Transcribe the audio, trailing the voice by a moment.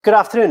Good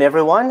afternoon,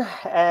 everyone.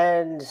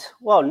 And,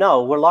 well,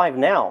 no, we're live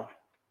now.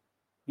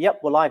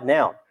 Yep, we're live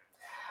now.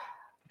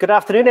 Good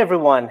afternoon,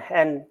 everyone.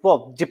 And,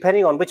 well,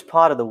 depending on which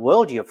part of the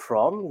world you're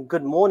from,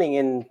 good morning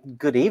and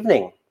good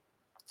evening.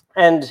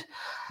 And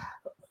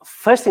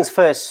first things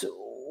first,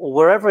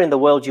 wherever in the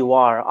world you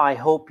are, I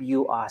hope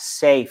you are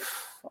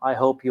safe. I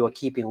hope you are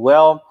keeping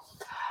well.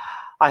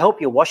 I hope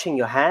you're washing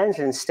your hands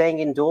and staying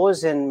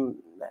indoors and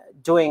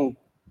doing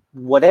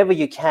whatever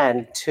you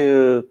can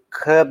to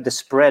curb the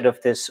spread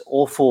of this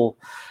awful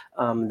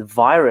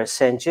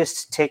virus and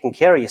just taking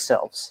care of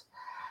yourselves.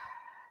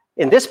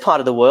 In this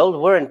part of the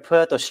world, we're in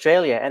Perth,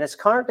 Australia, and it's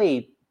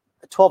currently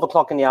 12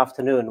 o'clock in the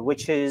afternoon,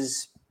 which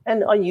is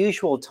an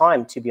unusual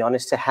time, to be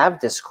honest, to have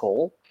this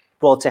call,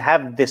 well, to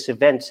have this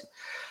event,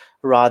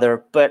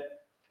 rather.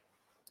 But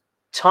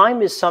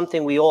time is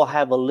something we all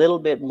have a little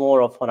bit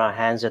more of on our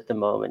hands at the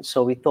moment.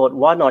 So we thought,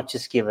 why not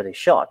just give it a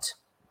shot?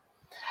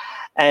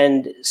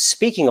 And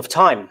speaking of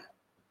time,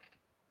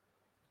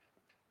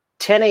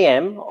 10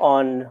 a.m.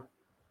 on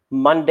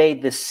Monday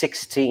the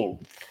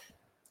 16th.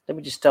 Let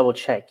me just double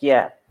check.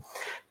 Yeah,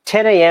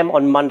 10 a.m.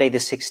 on Monday the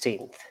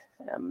 16th.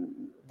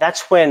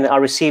 That's when I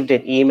received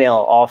an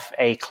email of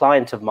a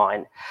client of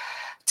mine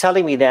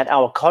telling me that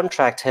our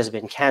contract has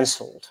been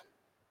canceled.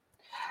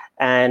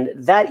 And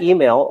that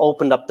email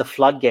opened up the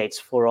floodgates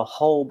for a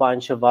whole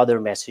bunch of other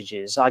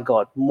messages. I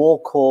got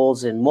more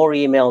calls and more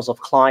emails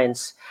of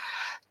clients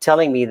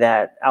telling me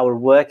that our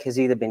work has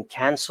either been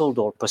canceled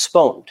or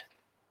postponed.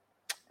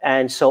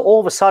 And so all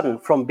of a sudden,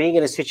 from being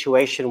in a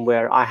situation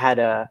where I had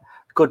a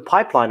good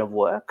pipeline of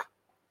work,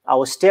 I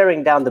was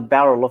staring down the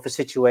barrel of a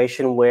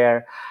situation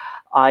where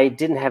I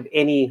didn't have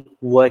any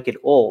work at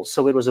all.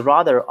 So it was a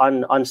rather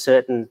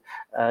uncertain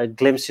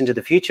glimpse into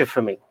the future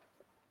for me.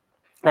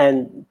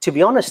 And to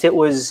be honest, it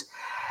was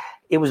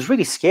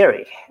really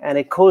scary, and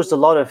it caused a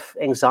lot of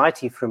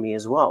anxiety for me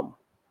as well.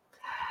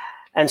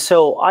 And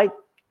so I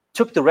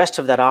took the rest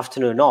of that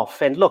afternoon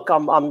off. And look,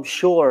 I'm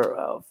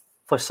sure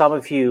for some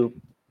of you,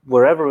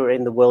 wherever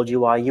in the world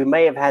you are, you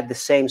may have had the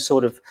same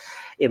sort of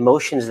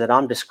emotions that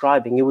I'm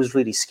describing. It was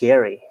really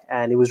scary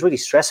and it was really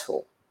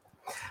stressful.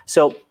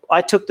 So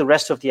I took the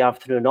rest of the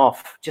afternoon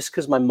off just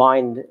because my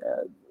mind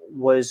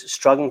was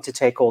struggling to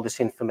take all this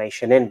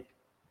information in.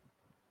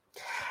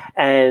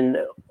 And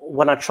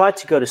when I tried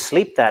to go to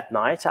sleep that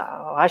night,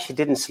 I actually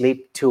didn't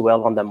sleep too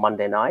well on the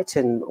Monday night.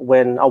 And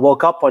when I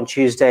woke up on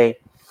Tuesday,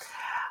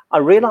 I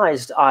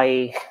realized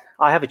I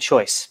have a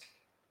choice.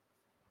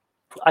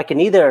 I can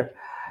either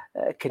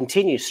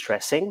continue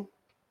stressing,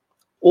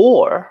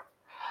 or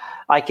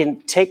I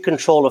can take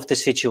control of the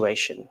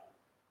situation,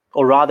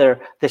 or rather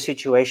the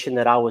situation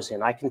that I was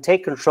in. I can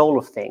take control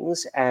of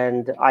things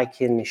and I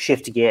can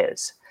shift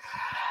gears.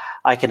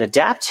 I can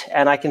adapt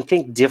and I can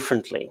think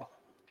differently.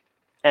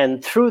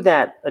 And through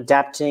that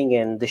adapting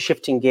and the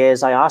shifting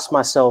gears, I asked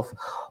myself,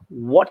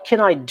 what can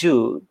I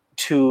do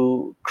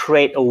to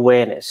create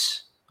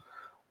awareness?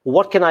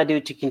 What can I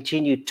do to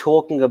continue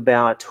talking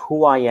about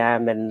who I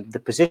am and the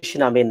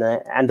position I'm in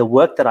and the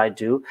work that I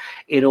do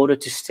in order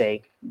to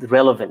stay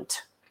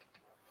relevant?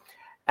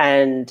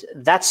 And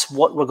that's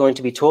what we're going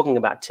to be talking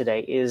about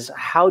today, is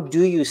how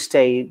do you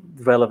stay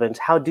relevant?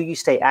 How do you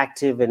stay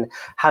active? And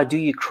how do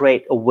you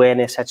create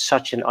awareness at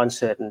such an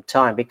uncertain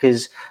time?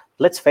 Because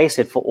let's face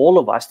it, for all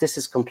of us, this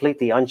is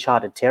completely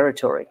uncharted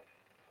territory.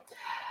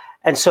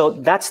 And so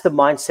that's the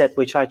mindset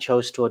which I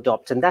chose to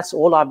adopt. And that's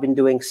all I've been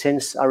doing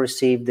since I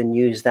received the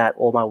news that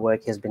all my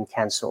work has been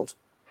canceled.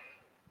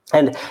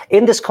 And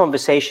in this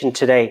conversation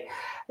today,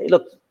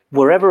 look,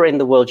 wherever in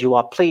the world you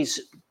are, please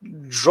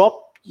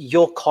drop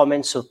your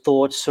comments or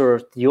thoughts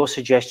or your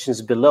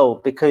suggestions below,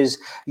 because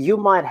you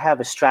might have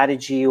a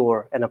strategy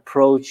or an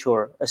approach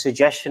or a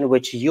suggestion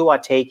which you are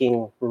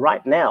taking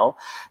right now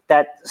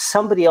that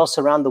somebody else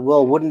around the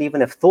world wouldn't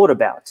even have thought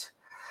about.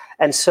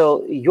 And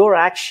so your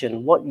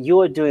action, what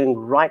you're doing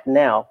right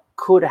now,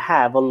 could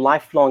have a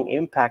lifelong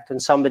impact on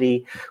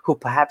somebody who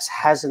perhaps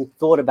hasn't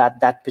thought about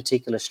that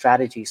particular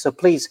strategy. So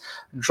please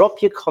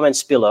drop your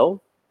comments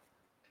below.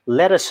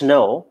 Let us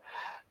know,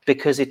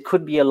 because it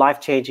could be a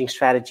life-changing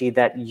strategy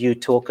that you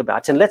talk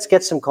about. And let's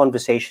get some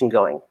conversation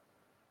going.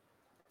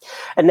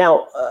 And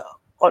now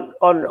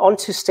on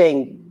to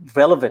staying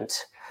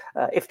relevant.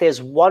 If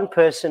there's one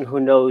person who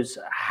knows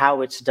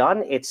how it's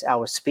done, it's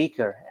our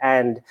speaker.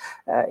 And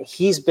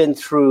he's been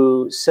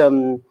through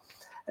some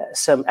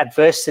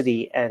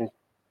adversity and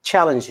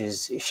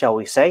challenges, shall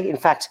we say. In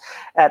fact,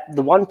 at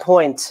the one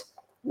point,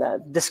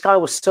 this guy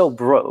was so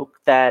broke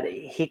that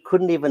he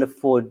couldn't even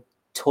afford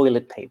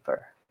toilet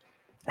paper.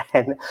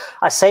 And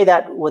I say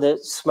that with a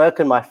smirk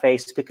on my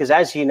face because,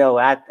 as you know,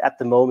 at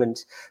the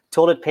moment,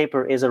 toilet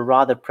paper is a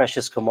rather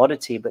precious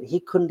commodity, but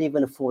he couldn't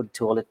even afford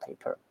toilet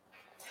paper.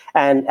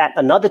 And at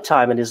another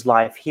time in his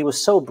life, he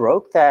was so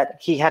broke that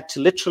he had to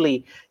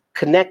literally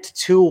connect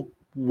two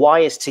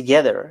wires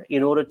together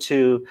in order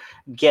to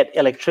get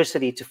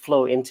electricity to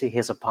flow into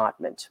his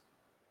apartment.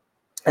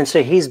 And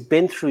so he's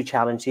been through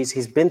challenges,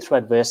 he's been through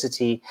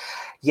adversity,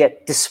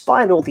 yet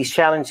despite all these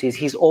challenges,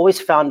 he's always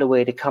found a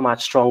way to come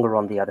out stronger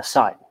on the other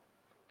side.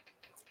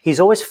 he's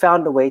always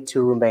found a way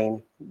to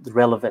remain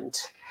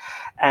relevant.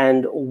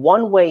 And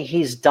one way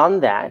he's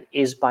done that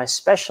is by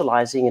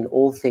specializing in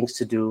all things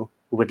to do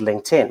with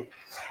LinkedIn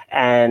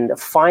and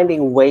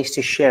finding ways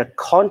to share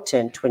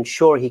content to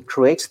ensure he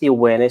creates the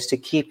awareness to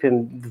keep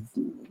him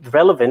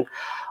relevant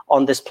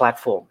on this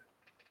platform.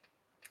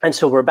 And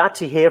so we're about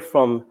to hear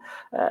from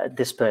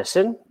this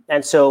person.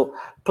 And so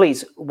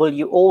please, will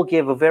you all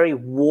give a very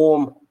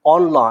warm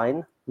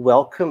online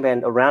welcome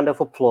and a round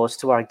of applause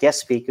to our guest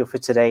speaker for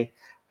today,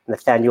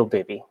 Nathaniel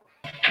Bibby.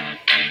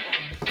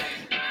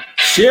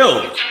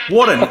 Shil,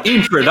 what an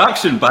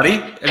introduction, buddy.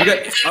 Have you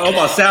got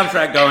my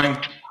soundtrack going?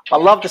 I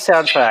love the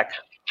soundtrack.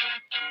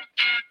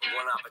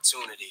 One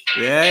opportunity.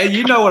 Yeah,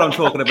 you know what I'm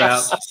talking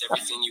about.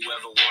 Everything you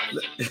ever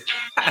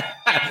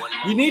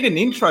wanted. You need an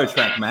intro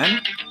track,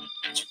 man.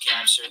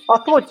 I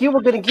thought you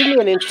were going to give me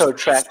an intro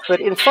track,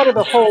 but in front of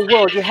the whole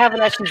world, you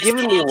haven't actually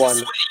given me one.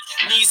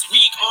 Knees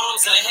weak,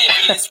 arms are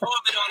heavy, it's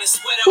rubbing on his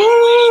sweater.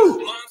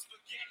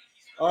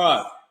 All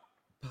right,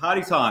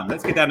 party time.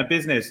 Let's get down to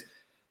business.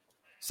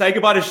 Say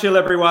goodbye to Shil,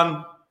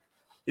 everyone.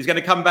 He's going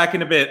to come back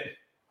in a bit.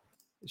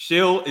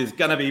 Shil is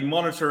going to be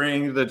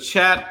monitoring the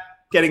chat,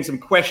 getting some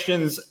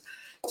questions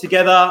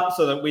together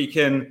so that we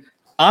can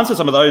answer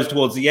some of those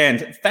towards the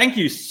end. Thank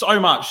you so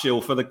much,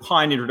 Shil, for the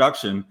kind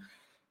introduction.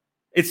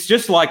 It's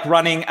just like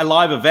running a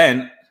live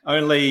event,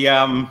 only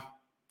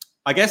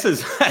I guess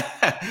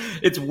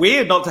it's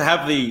weird not to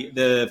have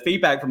the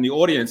feedback from the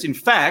audience. In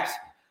fact,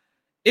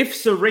 if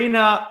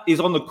Serena is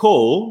on the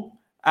call,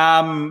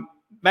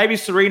 maybe,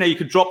 Serena, you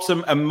could drop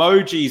some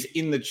emojis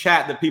in the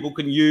chat that people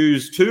can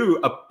use to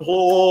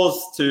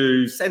applause,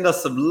 to send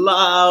us some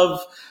love.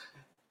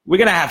 We're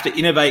going to have to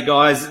innovate,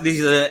 guys.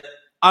 These are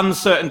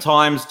uncertain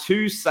times,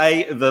 to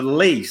say the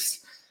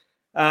least.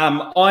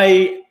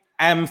 I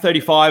am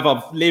 35.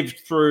 I've lived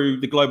through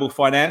the global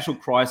financial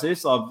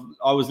crisis. I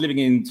was living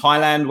in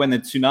Thailand when the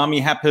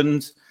tsunami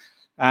happened.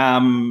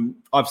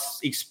 I've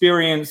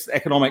experienced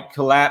economic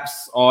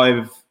collapse.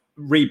 I've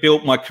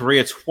rebuilt my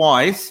career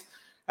twice.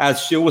 As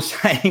Shil was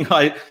saying,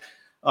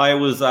 I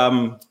was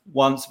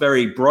once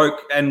very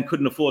broke and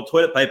couldn't afford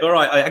toilet paper.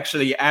 I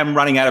actually am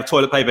running out of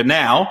toilet paper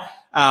now,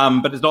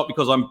 but it's not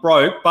because I'm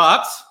broke.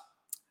 But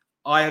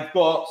I have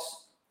got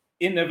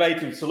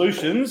innovative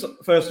solutions.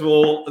 First of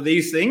all,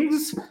 these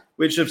things,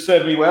 which have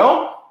served me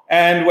well.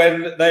 And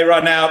when they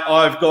run out,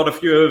 I've got a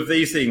few of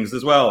these things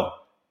as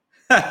well.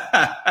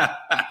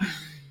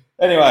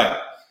 Anyway,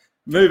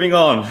 moving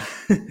on.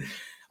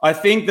 I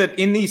think that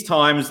in these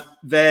times,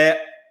 there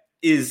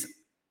is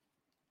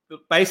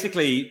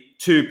basically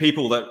two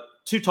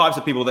types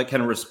of people that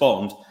can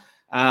respond.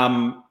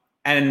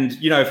 And,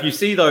 you know, if you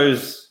see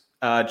those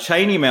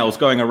chain emails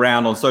going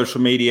around on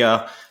social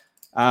media,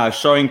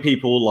 showing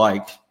people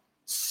like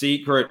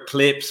secret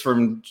clips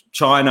from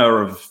China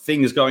of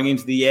things going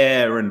into the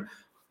air and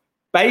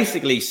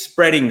basically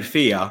spreading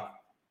fear,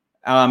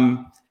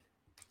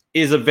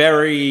 is a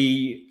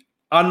very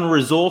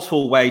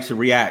unresourceful way to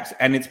react.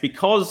 And it's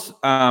because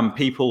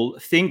people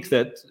think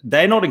that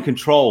they're not in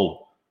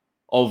control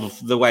of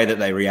the way that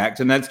they react.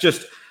 And that's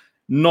just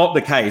not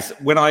the case.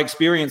 When I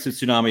experienced the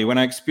tsunami, when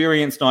I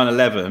experienced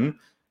 9/11,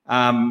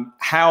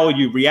 how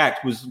you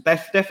react was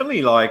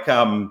definitely like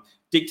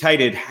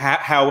dictated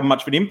how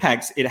much of an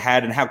impact it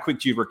had and how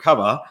quick you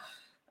recover.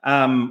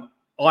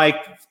 I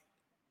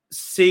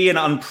see an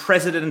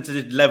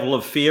unprecedented level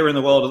of fear in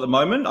the world at the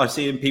moment. I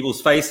see it in people's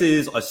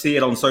faces. I see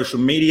it on social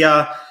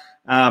media.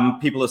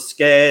 People are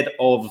scared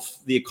of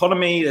the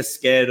economy. They're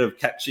scared of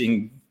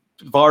catching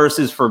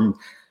viruses from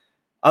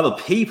other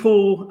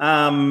people,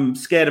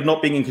 scared of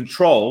not being in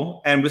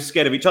control, and we're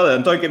scared of each other.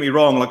 And don't get me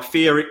wrong, like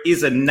fear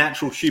is a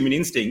natural human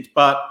instinct,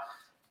 but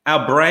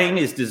our brain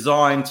is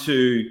designed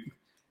to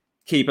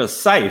keep us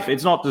safe.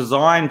 It's not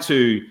designed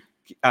to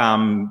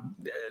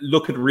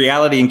look at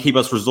reality and keep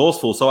us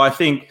resourceful. So I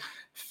think,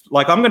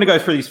 like, I'm going to go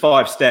through these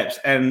 5 steps,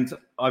 and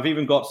I've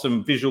even got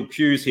some visual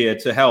cues here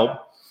to help.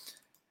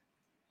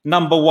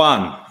 Number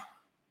 1,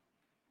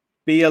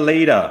 be a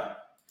leader.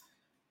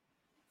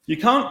 You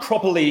can't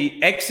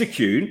properly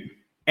execute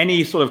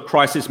any sort of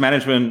crisis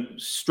management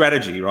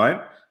strategy,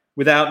 right,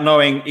 without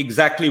knowing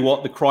exactly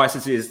what the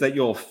crisis is that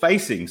you're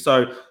facing.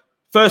 So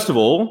first of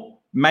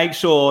all, make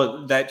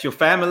sure that your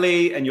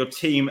family and your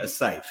team are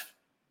safe.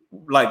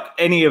 Like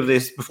any of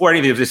this, before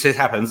any of this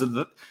happens,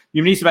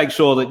 you need to make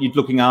sure that you're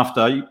looking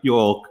after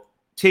your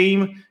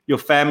team, your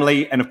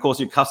family, and of course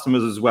your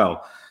customers as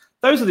well.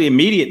 Those are the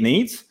immediate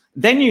needs.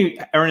 Then you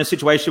are in a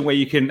situation where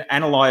you can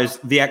analyze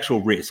the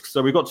actual risk.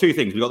 So we've got 2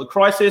 things. We've got the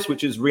crisis,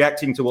 which is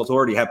reacting to what's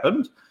already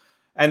happened.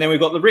 And then we've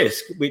got the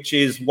risk, which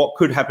is what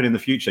could happen in the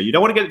future. You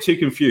don't want to get too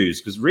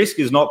confused because risk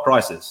is not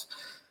crisis.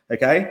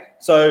 Okay?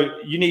 So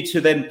you need to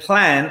then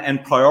plan and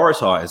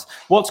prioritize.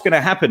 What's going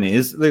to happen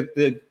is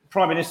the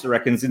Prime Minister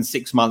reckons in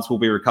 6 months we'll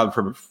be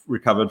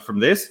recovered from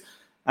this.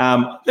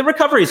 The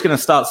recovery is going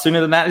to start sooner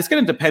than that. It's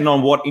going to depend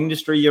on what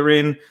industry you're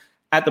in.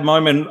 At the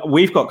moment,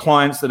 we've got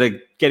clients that are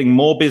getting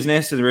more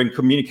business, and they're in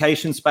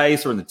communication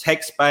space or in the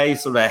tech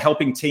space, or they're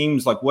helping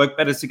teams like work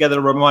better together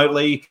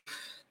remotely.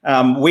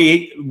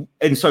 We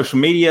in social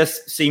media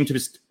seem to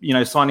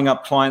be, signing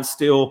up clients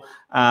still.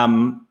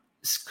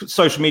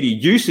 Social media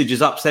usage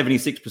is up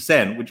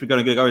 76%, which we're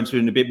going to go into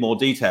in a bit more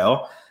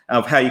detail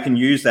of how you can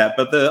use that.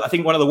 But I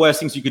think one of the worst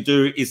things you could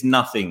do is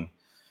nothing.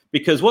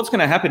 Because what's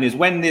going to happen is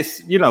when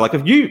this, like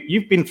if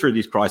you've been through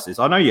this crisis,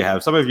 I know you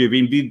have, some of you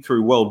have been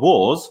through world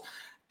wars,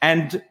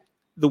 and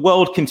the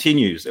world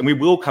continues, and we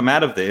will come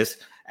out of this.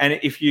 And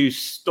if you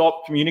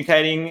stop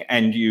communicating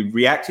and you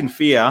react in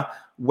fear,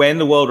 when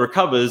the world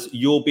recovers,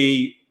 you'll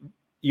be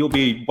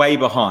way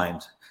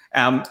behind.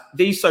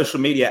 These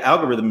social media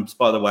algorithms,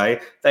 by the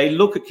way, they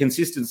look at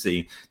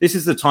consistency. This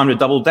is the time to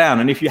double down.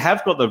 And if you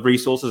have got the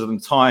resources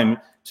and time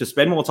to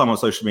spend more time on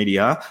social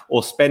media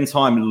or spend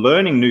time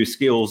learning new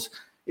skills,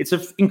 it's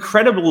an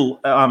incredible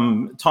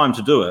time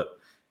to do it.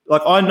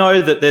 Like, I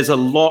know that there's a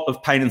lot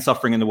of pain and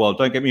suffering in the world.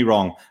 Don't get me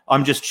wrong.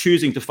 I'm just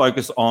choosing to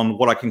focus on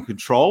what I can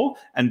control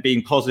and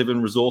being positive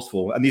and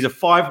resourceful. And these are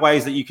 5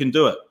 ways that you can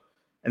do it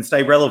and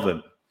stay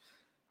relevant.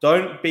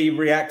 Don't be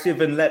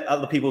reactive and let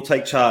other people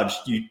take charge.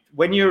 You've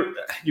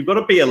got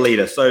to be a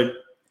leader. So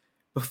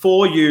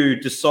before you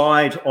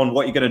decide on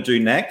what you're going to do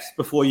next,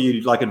 before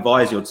you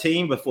advise your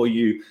team, before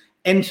you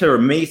enter a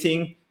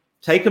meeting,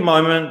 take a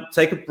moment,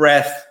 take a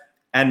breath,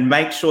 and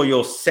make sure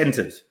you're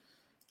centered,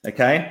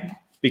 okay?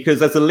 Because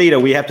as a leader,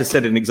 we have to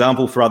set an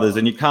example for others,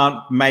 and you can't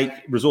make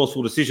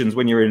resourceful decisions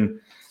when you're in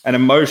an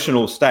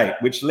emotional state,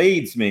 which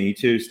leads me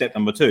to step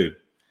number 2,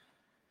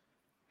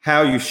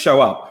 how you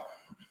show up.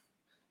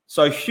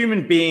 So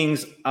human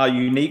beings are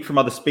unique from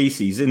other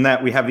species in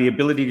that we have the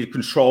ability to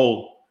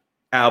control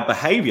our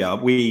behavior.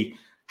 We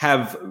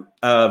have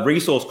a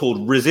resource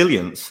called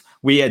resilience.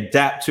 We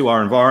adapt to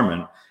our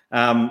environment.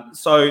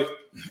 So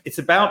it's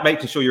about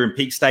making sure you're in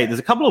peak state. There's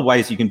a couple of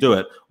ways you can do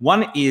it.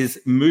 One is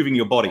moving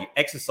your body,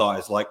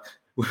 exercise. Like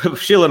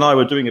Shil and I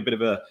were doing a bit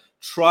of a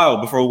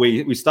trial before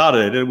we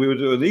started, and we were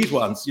doing these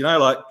ones,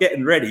 like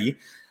getting ready.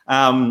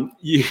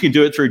 You can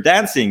do it through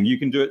dancing. You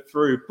can do it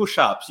through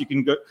push-ups. You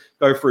can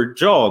go for a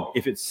jog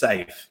if it's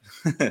safe.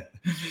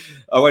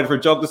 I went for a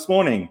jog this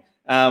morning.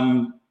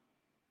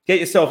 Get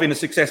yourself in a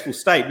successful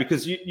state,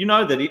 because you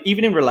know that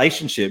even in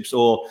relationships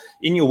or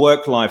in your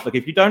work life, like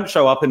if you don't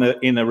show up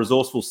in a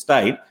resourceful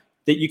state,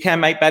 that you can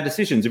make bad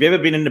decisions. Have you ever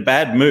been in a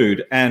bad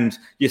mood and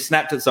you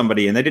snapped at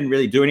somebody and they didn't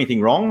really do anything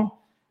wrong?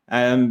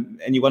 And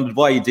you wondered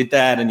why you did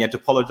that and you had to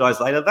apologize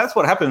later? That's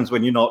what happens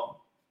when you're not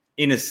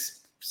in a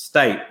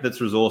state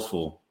that's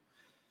resourceful.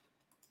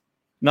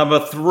 Number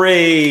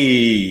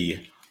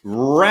 3,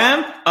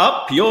 ramp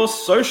up your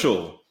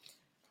social.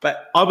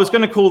 But I was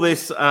going to call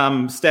this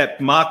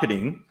step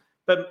marketing,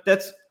 but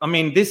this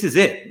is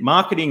it.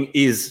 Marketing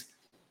is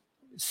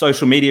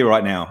social media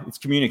right now. It's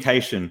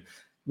communication.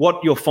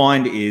 What you'll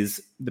find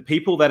is the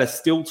people that are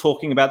still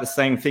talking about the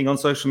same thing on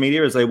social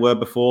media as they were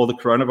before the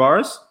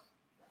coronavirus,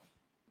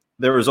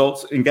 their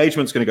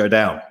engagement's going to go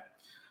down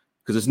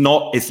because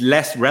it's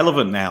less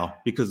relevant now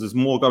because there's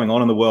more going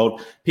on in the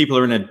world. People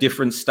are in a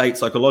different state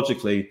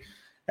psychologically.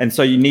 And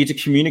so you need to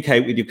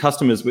communicate with your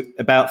customers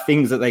about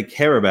things that they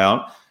care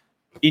about.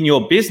 In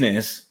your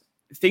business,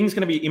 things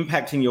going to be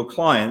impacting your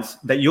clients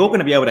that you're going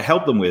to be able to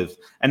help them with.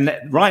 And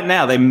right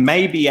now, they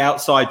may be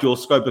outside your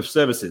scope of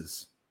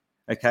services.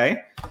 Okay,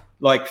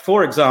 like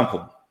for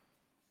example,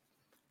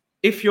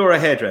 if you're a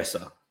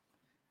hairdresser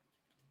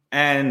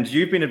and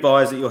you've been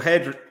advised that your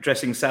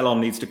hairdressing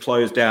salon needs to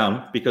close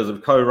down because of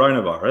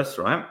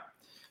coronavirus, right?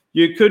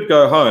 You could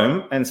go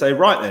home and say,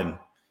 right then,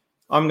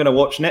 I'm going to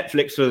watch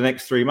Netflix for the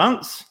next 3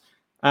 months,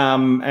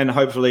 and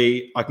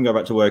hopefully I can go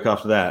back to work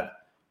after that.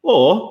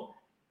 Or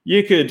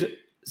you could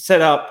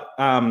set up,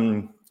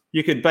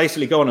 you could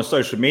basically go on a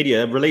social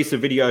media, release a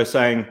video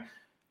saying,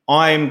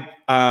 I'm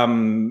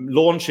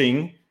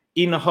launching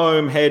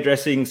in-home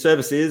hairdressing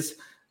services.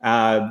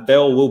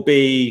 There will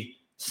be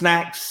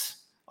snacks.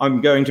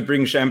 I'm going to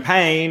bring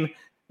champagne.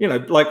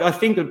 I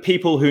think that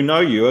people who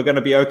know you are going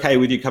to be okay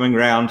with you coming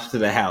around to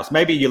their house.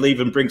 Maybe you'll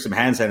even bring some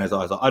hand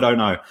sanitizer. I don't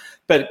know.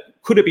 But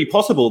could it be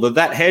possible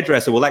that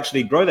hairdresser will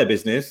actually grow their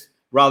business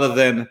rather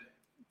than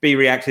be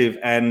reactive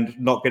and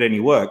not get any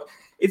work?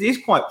 It is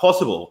quite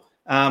possible.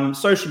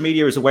 Social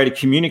media is a way to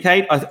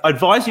communicate. I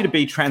advise you to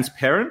be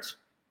transparent.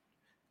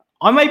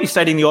 I may be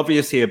stating the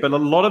obvious here, but a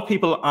lot of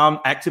people aren't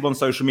active on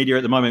social media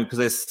at the moment because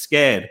they're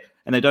scared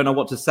and they don't know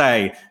what to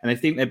say and they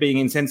think they're being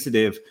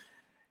insensitive.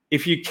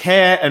 If you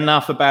care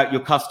enough about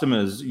your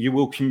customers, you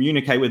will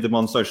communicate with them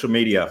on social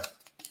media.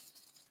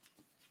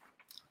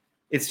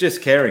 It's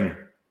just caring.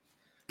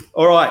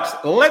 All right,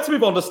 let's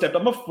move on to step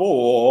number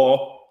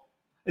 4.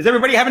 Is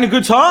everybody having a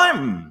good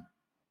time?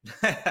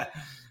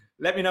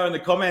 Let me know in the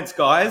comments,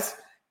 guys.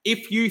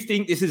 If you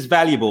think this is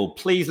valuable,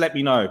 please let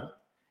me know.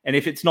 And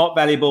if it's not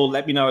valuable,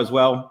 let me know as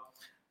well.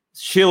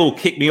 She'll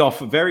kick me off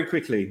very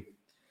quickly.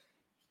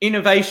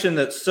 Innovation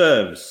that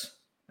serves,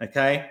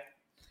 okay?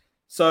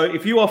 So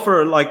if you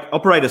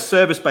operate a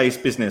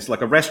service-based business like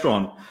a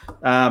restaurant,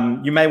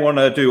 you may want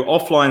to do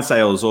offline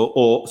sales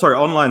or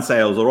online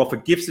sales or offer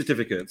gift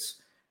certificates.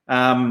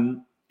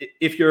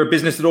 If you're a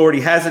business that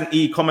already has an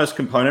e-commerce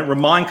component,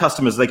 remind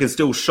customers they can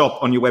still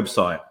shop on your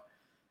website.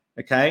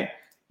 Okay.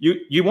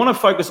 You want to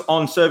focus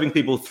on serving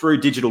people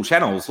through digital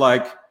channels.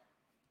 Like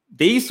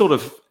these sort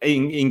of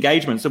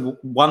engagements of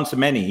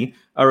one-to-many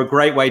are a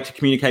great way to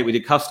communicate with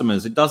your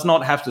customers. It does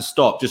not have to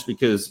stop just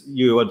because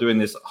you are doing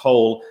this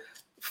whole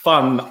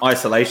fun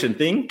isolation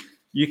thing.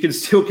 You can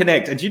still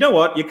connect. And do you know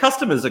what? Your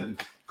customers are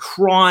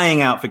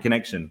crying out for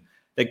connection.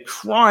 They're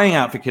crying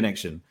out for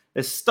connection.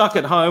 They're stuck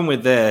at home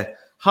with their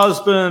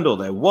husband or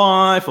their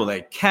wife or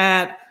their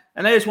cat,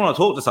 and they just want to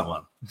talk to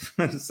someone.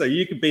 So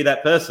you could be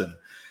that person.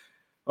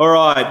 All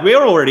right,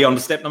 we're already on to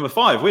step number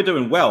 5. We're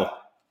doing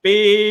well.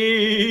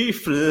 Be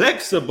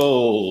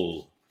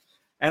flexible.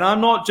 And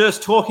I'm not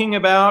just talking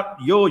about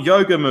your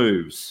yoga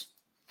moves.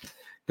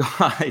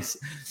 Guys,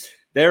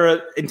 there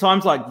are, in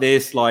times like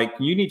this, like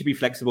you need to be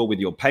flexible with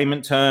your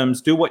payment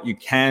terms. Do what you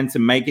can to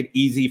make it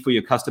easy for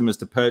your customers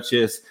to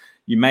purchase.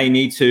 You may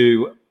need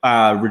to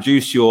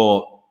reduce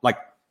your,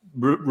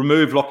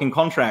 remove locking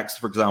contracts,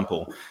 for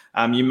example.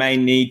 You may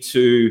need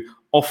to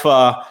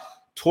offer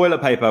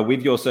toilet paper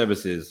with your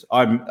services.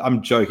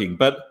 I'm joking,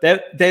 but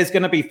there's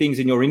going to be things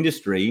in your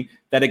industry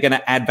that are going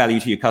to add value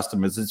to your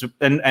customers.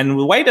 And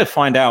the way to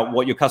find out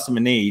what your customer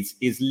needs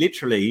is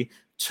literally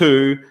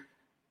to,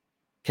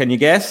 can you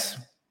guess?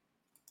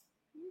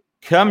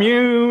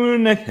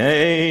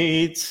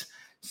 Communicate.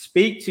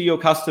 Speak to your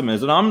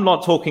customers. And I'm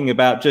not talking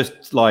about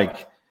just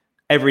like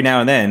every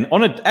now and then.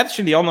 On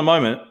the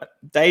moment,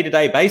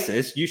 day-to-day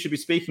basis, you should be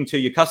speaking to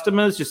your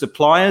customers, your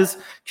suppliers,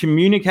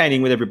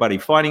 communicating with everybody,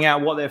 finding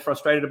out what they're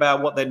frustrated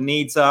about, what their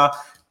needs are.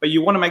 But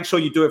you want to make sure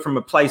you do it from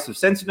a place of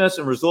sensitiveness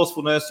and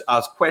resourcefulness,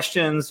 ask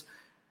questions,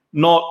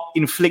 not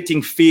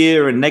inflicting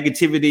fear and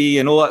negativity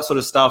and all that sort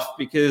of stuff,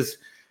 because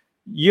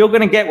you're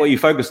going to get what you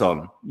focus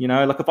on. You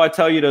know, like if I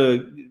tell you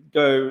to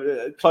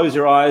go close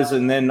your eyes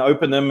and then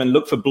open them and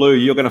look for blue,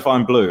 you're going to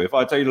find blue. If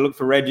I tell you to look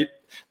for red,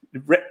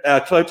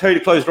 tell you to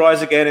close your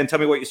eyes again and tell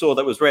me what you saw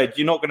that was red,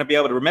 you're not going to be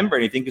able to remember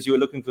anything because you were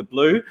looking for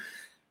blue.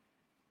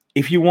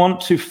 If you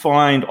want to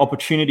find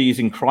opportunities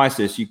in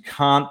crisis, you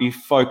can't be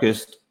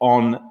focused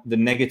on the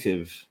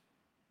negative.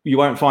 You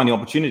won't find the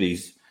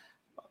opportunities.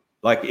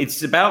 Like,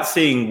 it's about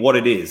seeing what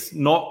it is,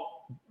 not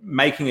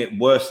making it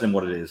worse than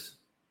what it is.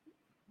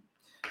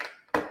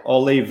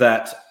 I'll leave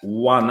that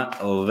one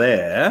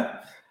there.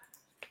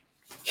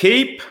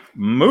 Keep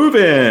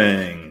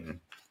moving.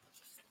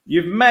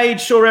 You've made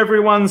sure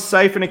everyone's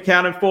safe and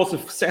accounted for.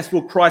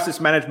 Successful crisis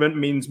management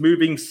means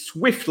moving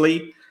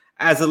swiftly.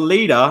 As a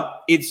leader,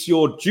 it's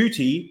your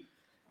duty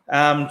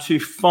to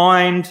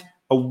find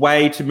a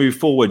way to move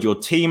forward. Your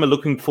team are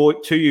looking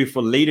forward to you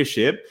for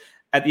leadership.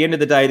 At the end of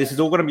the day, this is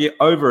all going to be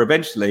over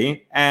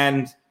eventually,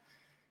 and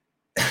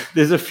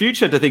there's a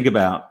future to think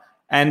about.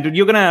 And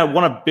you're going to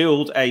want to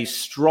build a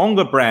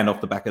stronger brand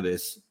off the back of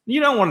this.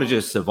 You don't want to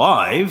just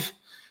survive.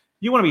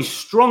 You want to be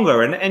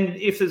stronger. And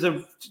if there's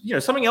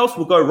something else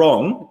will go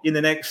wrong in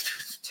the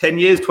next 10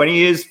 years, 20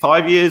 years,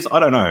 5 years, I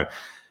don't know.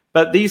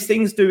 But these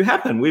things do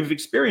happen. We've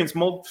experienced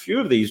few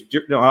of these.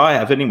 I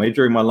have anyway,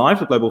 during my life,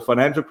 the global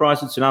financial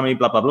crisis, tsunami,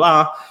 blah, blah,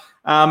 blah.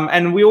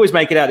 And we always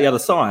make it out the other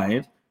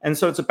side. And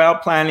so it's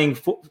about planning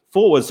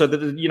forward so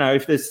that,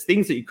 if there's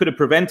things that you could have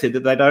prevented,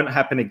 that they don't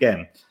happen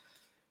again.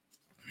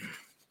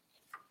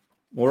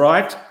 All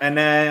right. And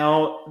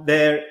now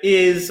there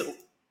is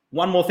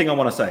one more thing I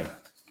want to say.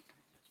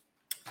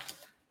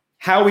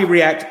 How we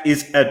react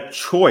is a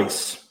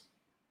choice.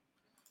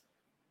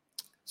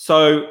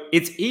 So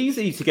it's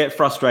easy to get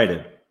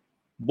frustrated.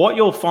 What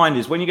you'll find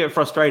is when you get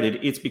frustrated,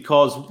 it's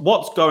because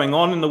what's going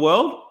on in the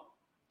world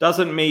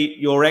doesn't meet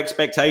your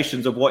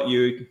expectations of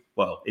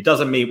it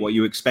doesn't meet what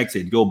you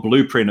expected, your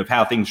blueprint of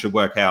how things should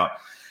work out.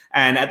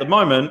 And at the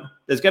moment,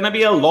 there's going to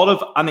be a lot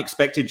of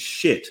unexpected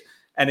shit.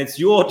 And it's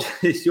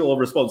your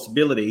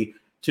responsibility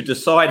to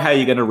decide how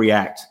you're going to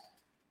react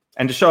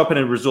and to show up in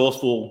a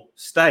resourceful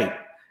state.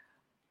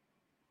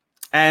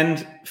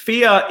 And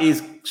fear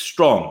is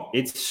strong.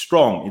 It's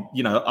strong.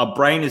 Our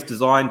brain is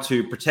designed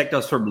to protect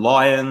us from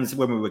lions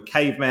when we were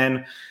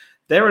cavemen.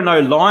 There are no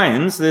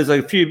lions. There's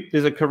a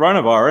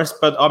coronavirus,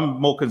 but I'm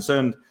more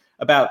concerned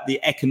about the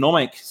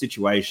economic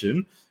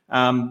situation.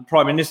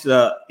 Prime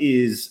Minister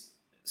is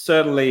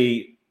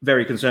certainly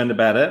very concerned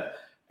about it.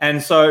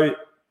 And so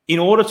in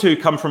order to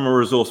come from a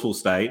resourceful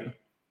state,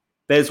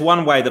 there's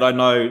one way that I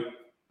know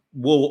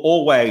will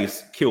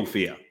always kill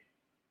fear.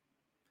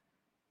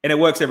 And it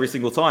works every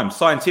single time.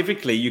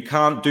 Scientifically, you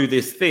can't do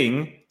this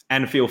thing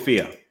and feel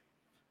fear.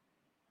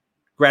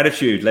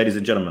 Gratitude, ladies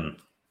and gentlemen.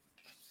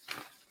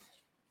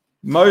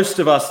 Most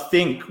of us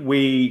think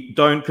we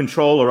don't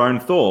control our own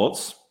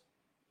thoughts,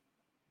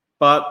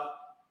 but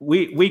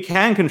we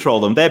can control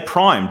them. They're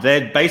primed.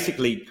 They're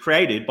basically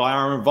created by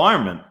our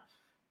environment,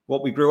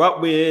 what we grew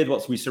up with,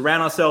 what we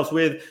surround ourselves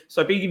with.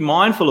 So be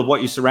mindful of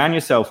what you surround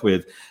yourself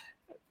with.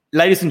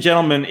 Ladies and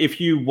gentlemen,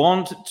 if you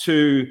want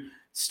to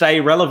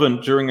stay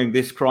relevant during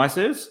this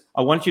crisis,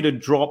 I want you to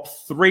drop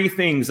 3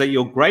 things that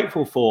you're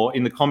grateful for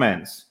in the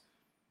comments.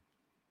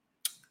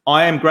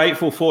 I am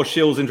grateful for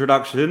Shil's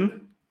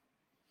introduction.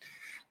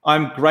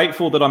 I'm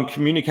grateful that I'm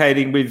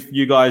communicating with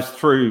you guys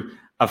through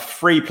a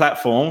free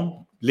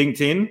platform,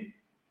 LinkedIn.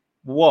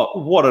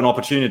 what an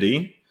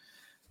opportunity.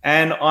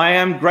 And I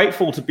am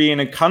grateful to be in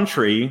a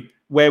country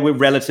where we're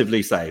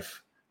relatively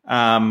safe.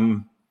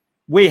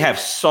 We have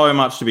so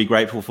much to be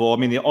grateful for. I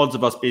mean, the odds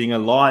of us being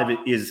alive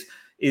is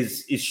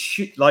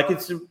like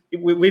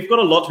we've got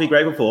a lot to be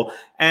grateful for.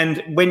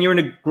 And when you're in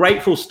a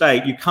grateful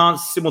state, you can't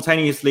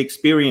simultaneously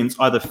experience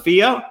either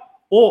fear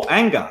or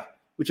anger,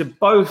 which are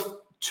both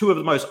two of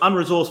the most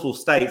unresourceful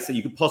states that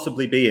you could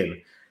possibly be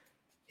in.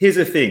 Here's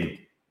the thing.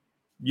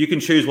 You can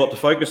choose what to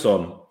focus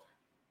on.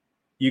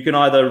 You can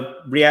either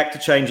react to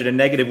change in a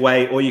negative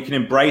way, or you can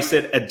embrace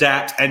it,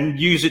 adapt, and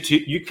use it to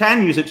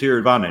your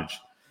advantage.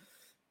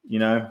 You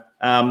know,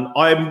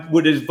 I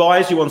would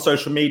advise you on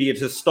social media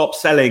to stop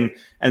selling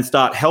and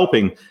start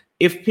helping.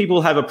 If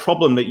people have a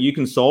problem that you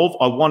can solve,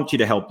 I want you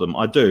to help them.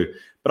 I do.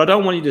 But I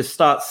don't want you to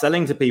start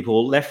selling to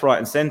people left, right,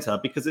 and center,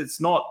 because it's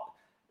not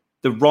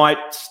the right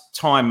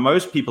time.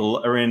 Most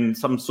people are in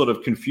some sort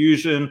of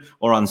confusion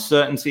or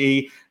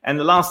uncertainty. And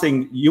the last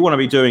thing you want to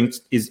be doing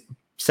is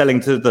selling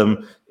to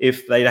them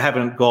if they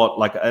haven't got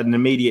like an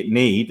immediate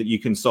need that you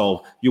can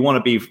solve. You want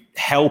to be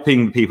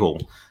helping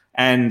people.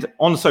 And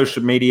on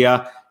social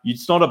media,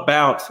 it's not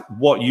about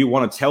what you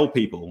want to tell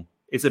people.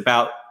 It's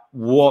about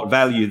what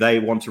value they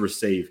want to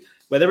receive.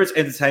 Whether it's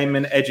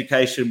entertainment,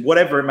 education,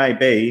 whatever it may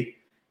be,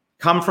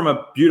 come from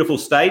a beautiful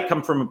state,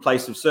 come from a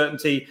place of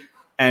certainty.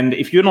 And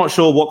if you're not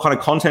sure what kind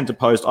of content to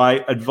post,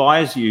 I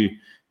advise you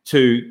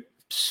to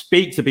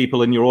speak to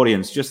people in your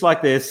audience just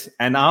like this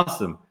and ask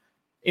them.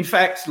 In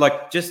fact,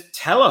 like, just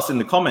tell us in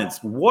the comments,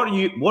 what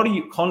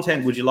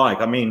content would you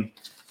like? I mean,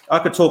 I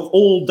could talk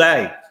all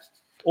day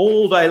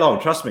long.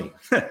 Trust me.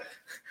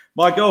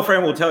 My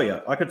girlfriend will tell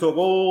you, I could talk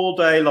all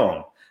day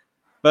long.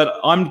 But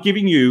I'm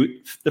giving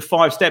you the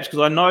 5 steps because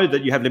I know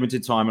that you have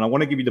limited time and I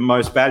want to give you the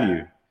most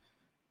value.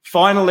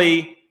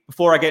 Finally,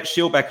 before I get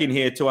Shil back in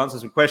here to answer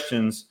some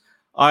questions,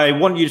 I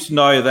want you to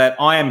know that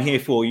I am here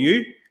for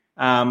you.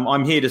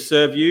 I'm here to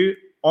serve you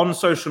on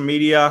social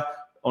media,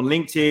 on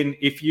LinkedIn.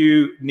 If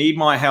you need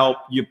my help,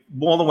 you're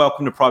more than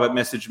welcome to private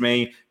message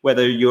me,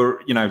 whether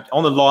you're,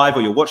 on the live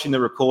or you're watching the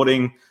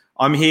recording.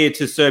 I'm here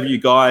to serve you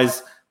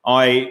guys.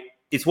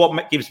 It's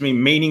what gives me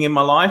meaning in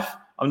my life.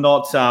 I'm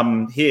not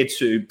here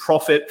to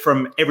profit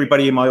from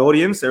everybody in my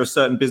audience. There are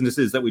certain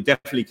businesses that we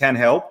definitely can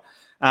help.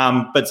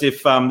 But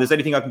if there's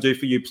anything I can do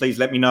for you, please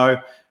let me know.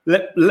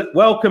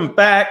 Welcome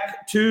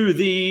back to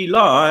the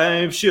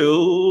live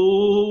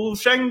Shil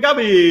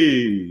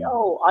Shanghavi.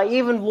 Oh, I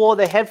even wore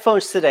the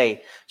headphones today.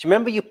 Do you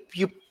remember you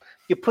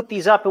put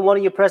these up in one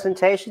of your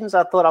presentations?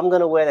 I thought I'm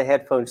going to wear the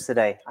headphones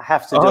today. I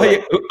have to do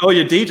it.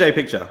 Your DJ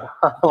picture.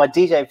 My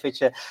DJ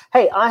picture.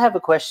 Hey, I have a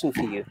question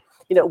for you.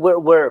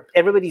 We're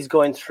everybody's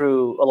going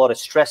through a lot of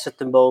stress at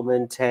the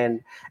moment,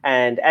 and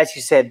as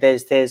you said,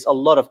 there's a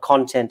lot of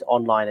content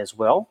online as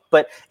well.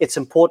 But it's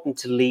important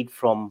to lead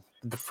from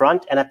the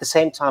front, and at the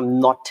same time,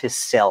 not to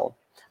sell,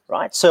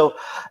 right? So,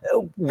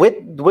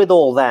 with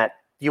all that,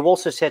 you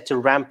also said to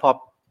ramp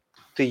up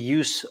the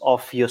use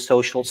of your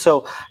social.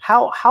 So,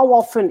 how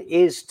often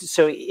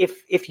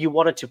if you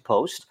wanted to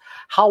post,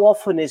 how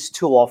often is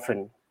too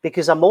often?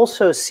 Because I'm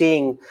also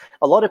seeing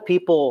a lot of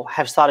people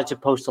have started to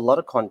post a lot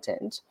of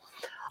content.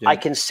 Yeah. I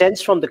can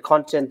sense from the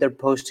content they're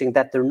posting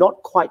that they're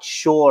not quite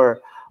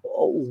sure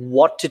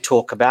what to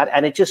talk about.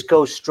 And it just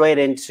goes straight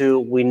into,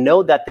 we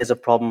know that there's a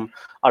problem.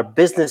 Our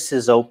business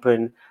is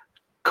open.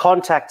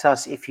 Contact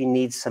us if you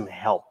need some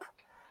help.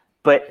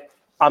 But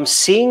I'm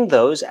seeing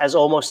those as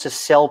almost a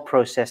sell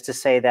process to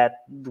say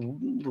that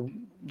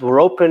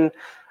we're open.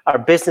 Our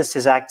business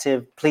is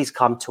active. Please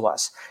come to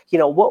us.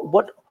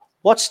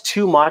 What's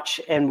too much,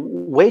 and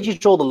where do you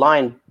draw the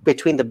line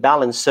between the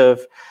balance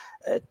of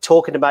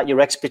talking about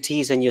your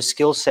expertise and your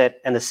skill set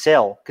and the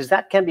sell? Because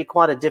that can be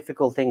quite a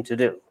difficult thing to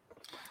do.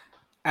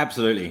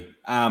 Absolutely.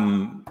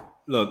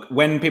 Look,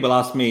 when people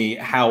ask me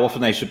how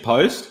often they should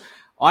post,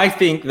 I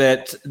think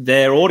that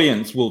their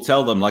audience will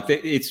tell them. Like,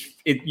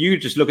 you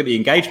just look at the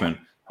engagement.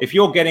 If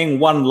you're getting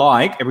 1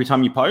 like every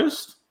time you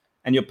post,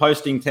 and you're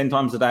posting 10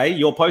 times a day,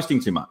 you're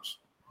posting too much.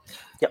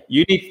 Yep.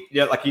 You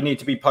need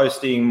to be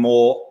posting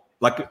more.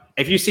 Like,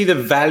 if you see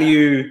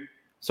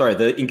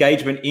the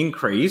engagement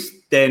increase,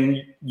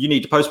 then you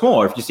need to post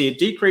more. If you see it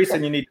decrease,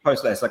 then you need to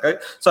post less.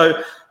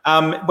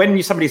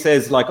 When somebody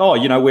says like, oh,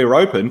 we're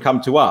open,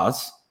 come to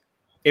us.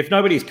 If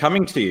nobody's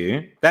coming to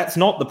you, that's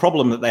not the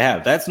problem that they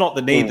have. That's not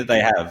the need that they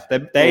have.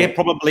 That's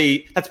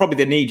probably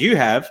the need you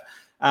have,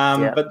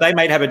 but they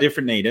may have a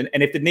different need. And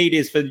if the need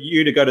is for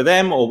you to go to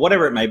them or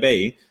whatever it may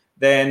be,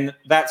 then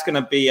that's going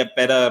to be a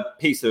better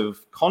piece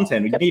of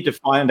content. You need to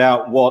find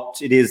out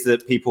what it is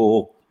that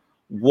people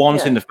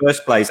want in the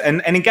first place.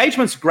 And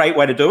engagement's a great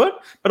way to do it,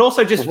 but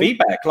also just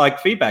feedback. Like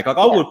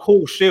I would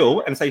call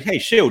Shil and say, hey,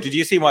 Shil, did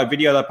you see my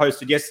video that I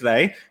posted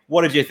yesterday?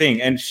 What did you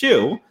think? And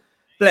Shil,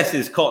 bless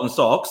his cotton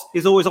socks,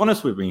 is always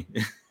honest with me.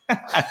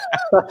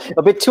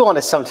 A bit too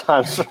honest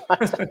sometimes.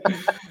 Right?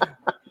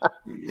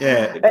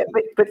 Yeah.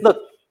 But look,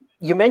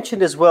 you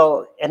mentioned as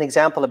well an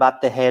example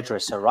about the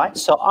hairdresser, right?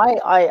 So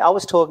I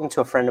was talking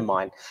to a friend of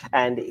mine,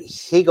 and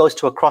he goes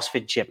to a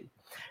CrossFit gym.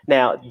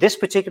 Now, this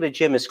particular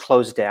gym is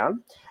closed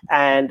down.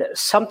 And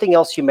something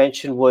else you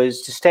mentioned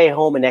was to stay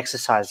home and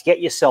exercise, get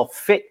yourself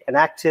fit and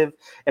active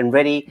and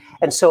ready.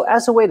 And so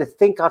as a way to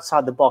think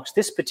outside the box,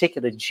 this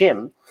particular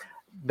gym,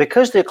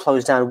 because they're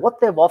closed down, what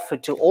they've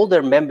offered to all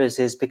their members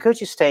is,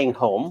 because you're staying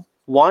home,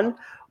 one,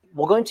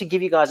 we're going to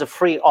give you guys a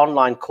free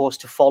online course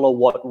to follow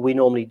what we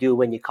normally do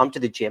when you come to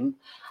the gym.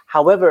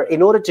 However,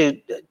 in order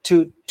to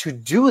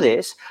do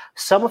this,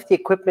 some of the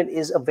equipment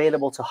is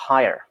available to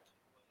hire.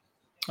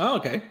 Oh,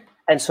 okay.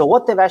 And so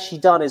what they've actually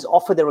done is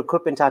offer their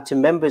equipment out to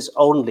members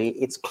only.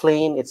 It's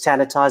clean, it's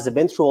sanitized, they've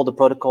been through all the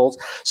protocols.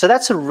 So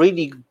that's a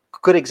really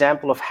good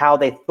example of how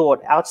they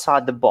thought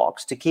outside the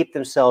box to keep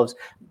themselves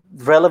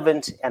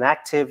relevant and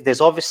active. There's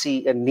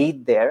obviously a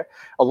need there.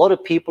 A lot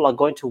of people are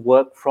going to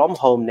work from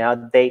home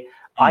now.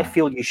 I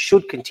feel you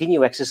should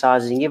continue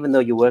exercising even though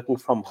you're working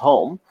from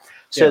home.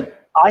 So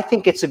I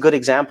think it's a good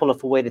example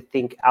of a way to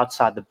think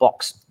outside the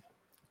box.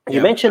 You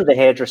mentioned the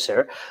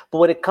hairdresser, but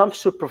when it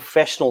comes to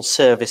professional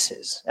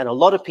services, and a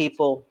lot of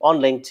people on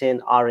LinkedIn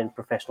are in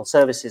professional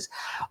services,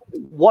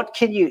 what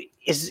can you,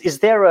 is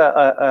there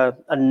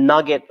a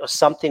nugget or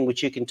something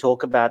which you can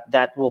talk about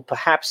that will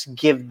perhaps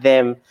give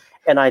them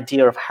an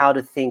idea of how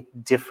to think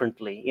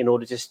differently in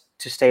order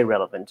to stay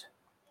relevant?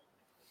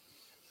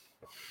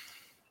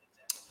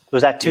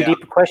 Was that too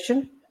deep a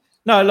question?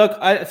 No, look,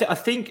 I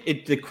think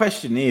the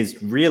question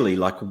is really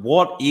like,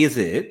 what is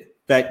it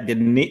that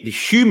the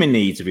human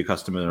needs of your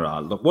customer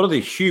are? Look, what are the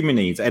human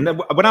needs?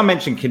 And when I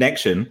mention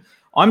connection,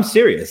 I'm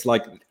serious.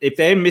 Like, if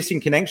they're missing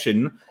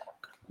connection,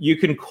 you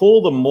can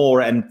call them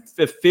more and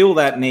fulfill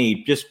that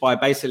need just by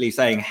basically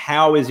saying,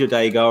 how is your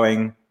day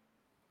going?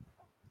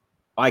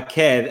 I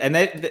care. And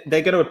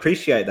they're going to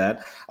appreciate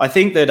that. I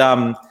think that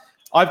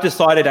I've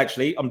decided,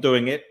 actually, I'm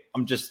doing it.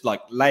 I'm just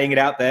like laying it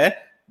out there.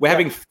 We're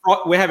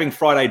having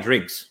Friday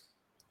drinks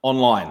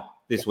online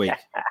this week.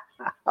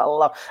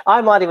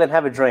 I might even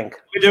have a drink.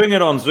 We're doing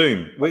it on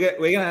Zoom. We're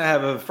going to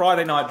have a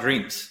Friday night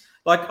drinks.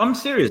 Like, I'm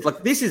serious.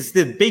 Like, this is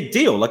the big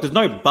deal. Like, there's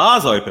no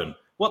bars open.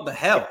 What the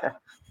hell?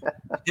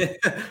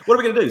 What are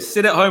we going to do?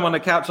 Sit at home on the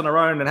couch on our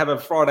own and have a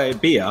Friday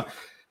beer?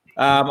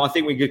 I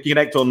think we could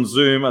connect on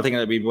Zoom. I think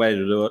that'd be the way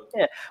to do it.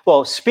 Yeah.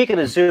 Well, speaking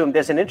of Zoom,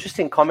 there's an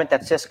interesting comment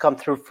that's just come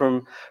through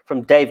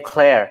from Dave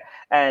Clare.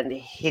 And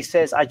he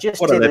says, I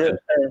just did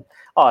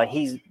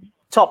he's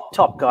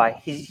top guy.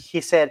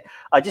 He said,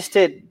 I just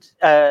did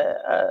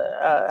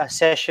a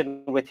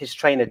session with his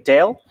trainer,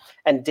 Dale,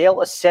 and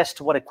Dale assessed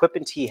what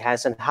equipment he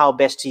has and how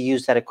best to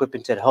use that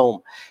equipment at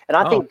home. And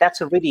I think that's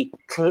a really,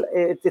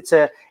 it's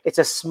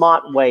a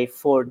smart way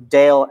for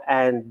Dale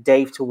and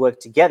Dave to work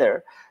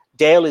together.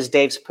 Dale is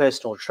Dave's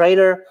personal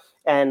trainer,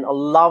 and I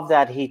love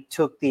that he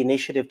took the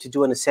initiative to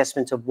do an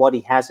assessment of what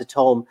he has at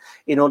home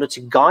in order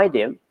to guide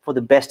him for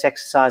the best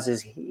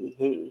exercises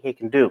he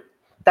can do.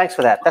 Thanks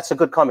for that. That's a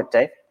good comment,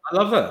 Dave. I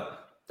love it.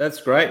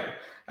 That's great.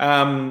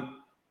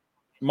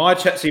 My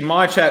chat's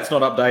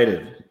not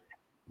updated.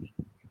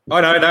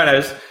 Oh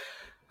no.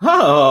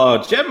 Oh,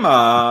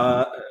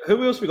 Gemma.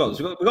 Who else we got?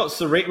 We got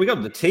Serene. We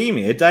got the team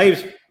here.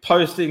 Dave's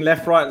posting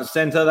left, right, and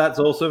center. That's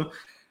awesome.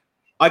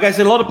 I guess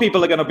a lot of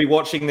people are going to be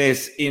watching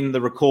this in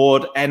the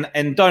record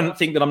and don't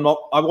think that I'm not.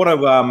 I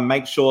want to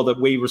make sure that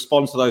we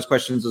respond to those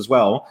questions as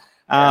well.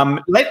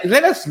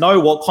 Let us know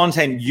what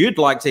content you'd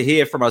like to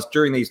hear from us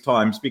during these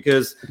times,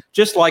 because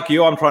just like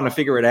you, I'm trying to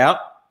figure it out,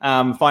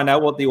 find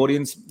out what the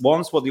audience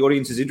wants, what the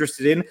audience is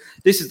interested in.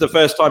 This is the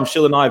first time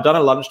Shil and I have done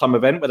a lunchtime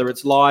event, whether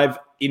it's live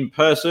in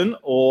person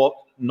or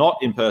not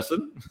in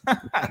person.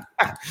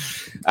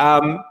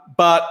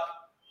 But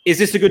is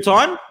this a good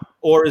time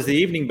or is the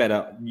evening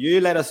better?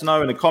 You let us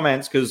know in the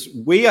comments, because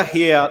we are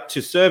here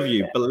to serve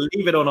you,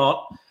 believe it or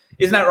not.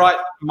 Isn't that right,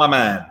 my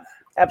man?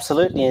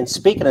 Absolutely. And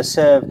speaking of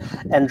serve,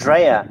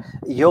 Andrea,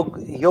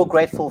 you're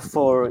grateful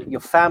for your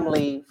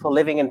family, for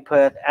living in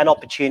Perth, and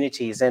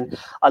opportunities. And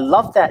I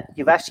love that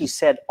you've actually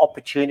said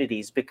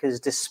opportunities, because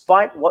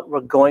despite what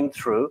we're going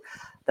through,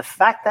 the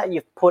fact that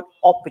you've put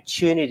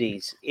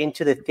opportunities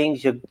into the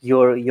things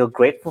you're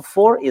grateful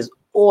for is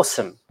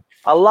awesome.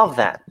 I love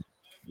that.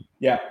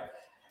 Yeah.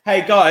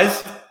 Hey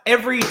guys,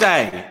 every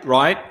day,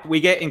 right,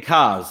 we get in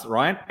cars,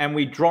 right, and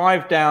we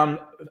drive down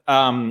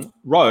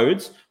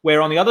roads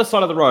where on the other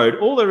side of the road,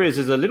 all there is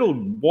a little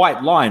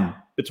white line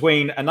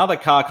between another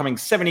car coming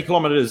 70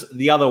 kilometers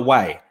the other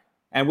way,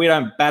 and we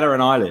don't batter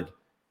an eyelid.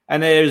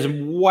 And there's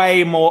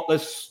way more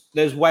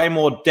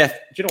death.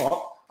 Do you know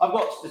what? I've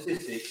got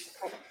statistics.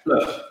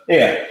 Look,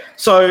 yeah.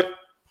 So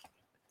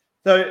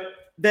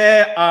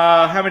there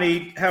are how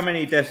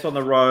many deaths on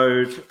the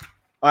road?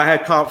 I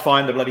can't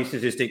find the bloody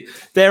statistic.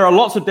 There are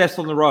lots of deaths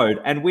on the road,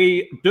 and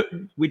we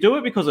do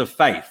it because of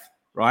faith,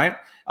 right?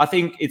 I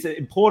think it's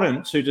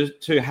important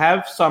to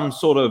have some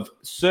sort of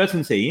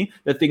certainty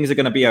that things are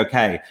going to be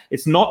okay.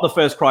 It's not the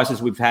first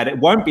crisis we've had. It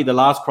won't be the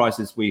last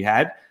crisis we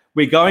had.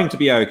 We're going to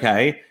be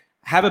okay.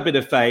 Have a bit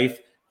of faith.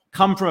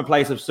 Come from a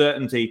place of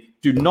certainty.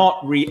 Do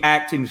not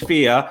react in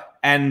fear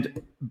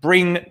and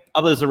bring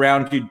others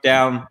around you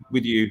down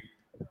with you.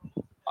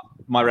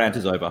 My rant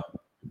is over.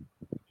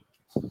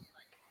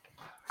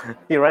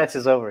 Your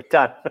answer's over.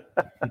 Done.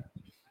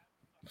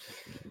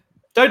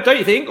 Don't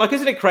you think? Like,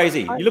 isn't it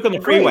crazy? You look on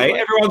the freeway,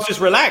 everyone's just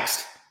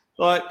relaxed.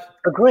 Like,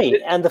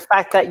 agree. And the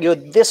fact that you're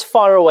this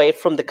far away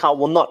from the car,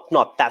 well,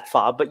 not that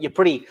far, but you're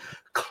pretty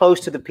close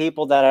to the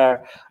people that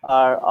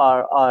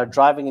are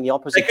driving in the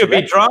opposite. They could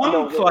be direction.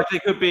 drunk, like they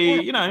could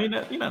be, you don't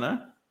know.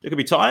 They could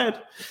be tired.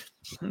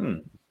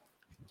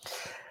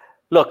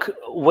 Look,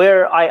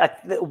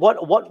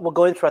 what we're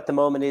going through at the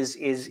moment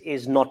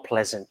is not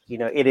pleasant.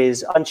 It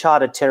is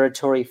uncharted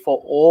territory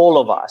for all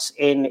of us.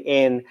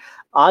 In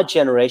our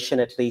generation,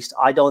 at least,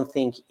 I don't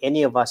think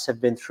any of us have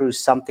been through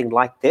something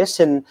like this,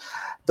 and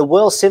the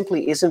world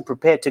simply isn't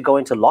prepared to go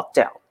into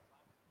lockdown.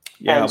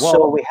 Yeah,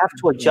 so we have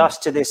to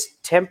adjust to this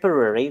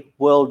temporary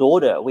world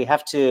order. We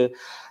have to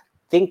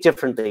think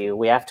differently.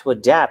 We have to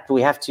adapt.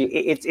 We have to.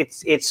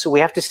 We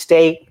have to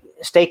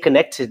stay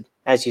connected.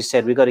 As you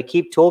said, we've got to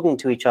keep talking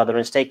to each other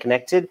and stay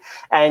connected,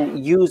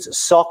 and use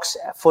socks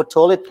for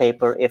toilet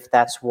paper if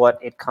that's what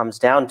it comes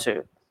down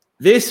to.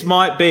 This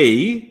might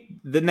be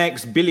the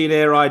next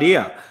billionaire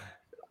idea.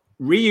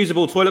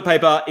 Reusable toilet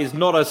paper is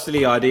not a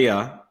silly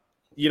idea.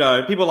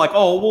 People are like,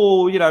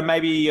 oh, well,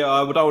 maybe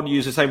I don't want to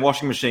use the same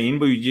washing machine,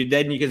 but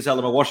then you can sell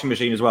them a washing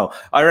machine as well.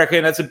 I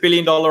reckon that's $1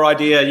 billion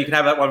idea. You can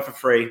have that one for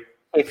free.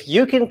 If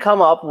you can come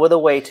up with a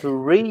way to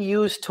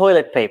reuse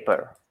toilet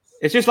paper.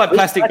 It's just like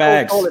plastic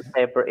bags. Toilet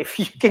paper. If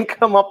you can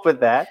come up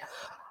with that,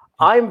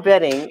 I'm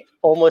betting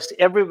almost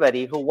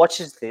everybody who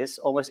watches this,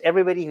 almost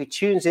everybody who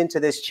tunes into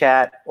this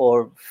chat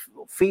or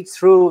feeds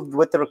through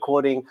with the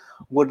recording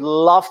would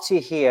love to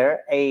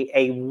hear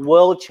a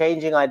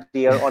world-changing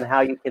idea on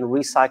how you can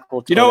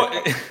recycle. Do you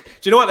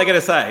know what they're going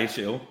to say,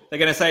 Shil? They're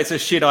going to say it's a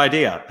shit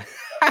idea.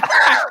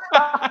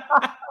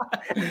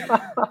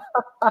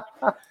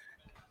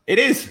 It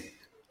is,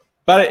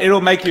 but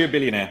it'll make you a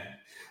billionaire.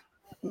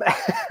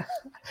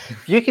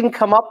 If you can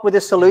come up with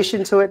a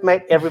solution to it,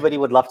 mate, everybody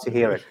would love to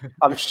hear it.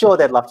 I'm sure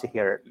they'd love to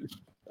hear it.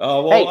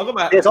 Oh, well,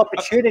 hey, there's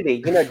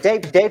opportunity.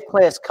 Dave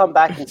Clare's come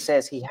back and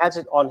says he has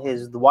it on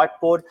the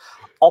whiteboard.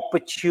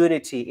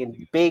 Opportunity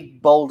in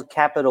big, bold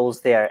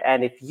capitals there.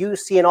 And if you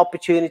see an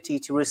opportunity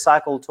to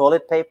recycle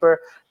toilet paper,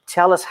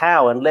 tell us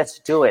how and let's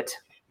do it.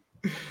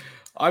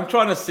 I'm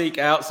trying to seek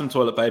out some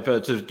toilet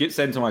paper to get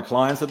sent to my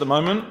clients at the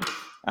moment.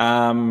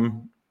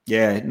 No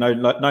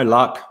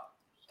luck.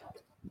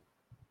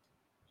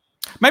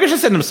 Maybe I should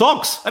send them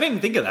socks. I didn't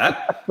think of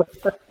that.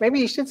 Maybe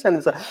you should send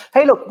them socks.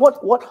 Hey, look,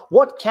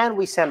 what can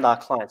we send our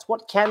clients?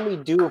 What can we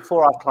do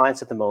for our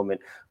clients at the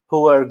moment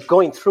who are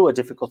going through a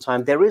difficult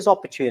time? There is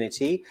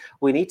opportunity.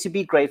 We need to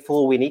be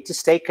grateful. We need to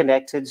stay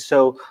connected.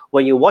 So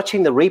when you're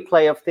watching the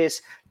replay of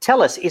this,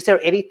 tell us, is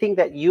there anything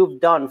that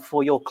you've done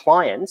for your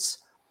clients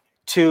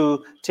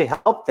to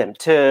help them,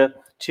 to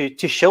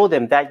show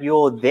them that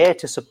you're there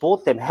to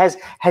support them? Has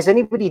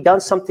anybody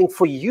done something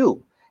for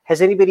you? Has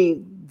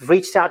anybody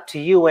reached out to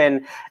you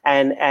and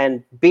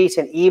be it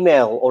an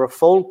email or a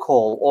phone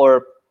call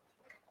or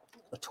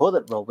a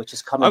toilet roll, which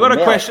is coming? I've got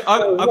a question.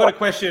 I've got a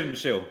question,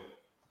 Shil.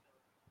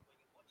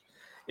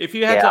 If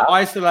you had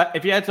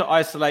to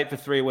isolate for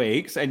 3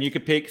 weeks and you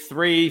could pick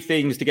 3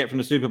 things to get from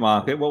the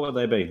supermarket, what would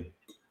they be?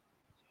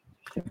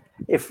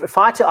 If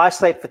I had to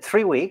isolate for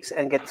 3 weeks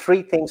and get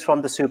 3 things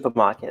from the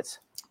supermarket.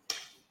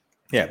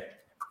 Yeah.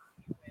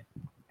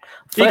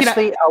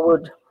 Firstly, I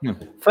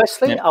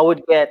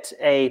would get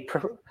a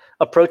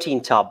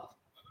protein tub.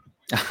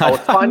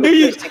 I knew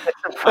you'd say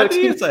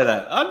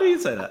that. I knew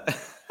you'd say that.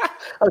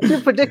 I'm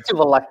too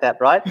predictable like that,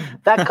 right?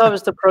 That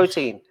covers the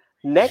protein.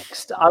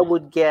 Next, I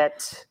would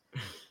get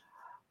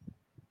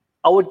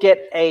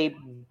a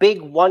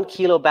big 1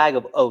 kilo bag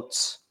of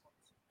oats.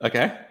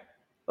 Okay,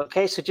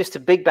 so just a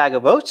big bag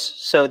of oats.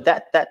 So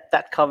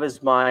that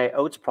covers my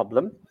oats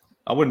problem.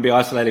 I wouldn't be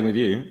isolating with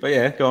you, but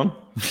yeah, go on.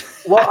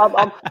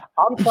 Well,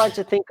 I'm trying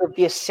to think of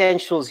the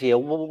essentials here.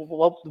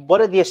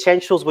 What are the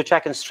essentials which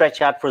I can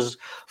stretch out for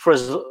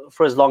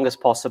as long as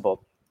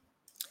possible?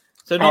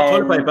 So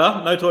toilet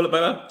paper, no toilet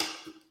paper.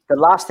 The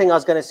last thing I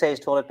was going to say is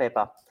toilet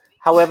paper.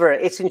 However,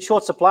 it's in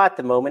short supply at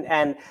the moment,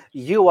 and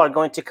you are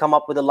going to come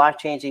up with a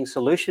life-changing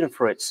solution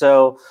for it.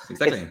 So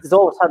it's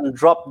all of a sudden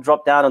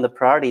drop down on the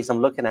priorities I'm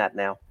looking at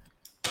now.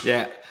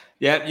 Yeah.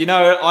 Yeah,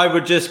 I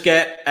would just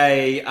get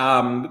a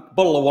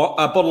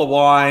bottle of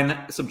wine,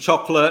 some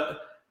chocolate,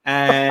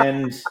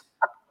 and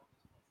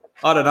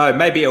I don't know,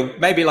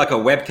 maybe like a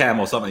webcam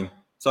or something,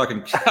 so I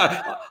can.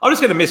 I'm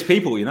just going to miss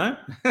people, We'd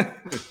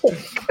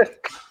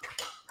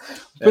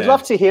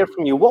love to hear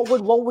from you. What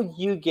would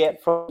you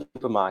get from the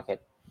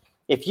supermarket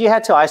if you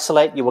had to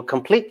isolate? You were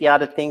completely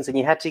out of things, and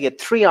you had to get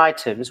 3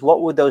 items.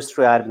 What would those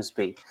 3 items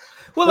be?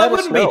 Well, that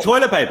wouldn't be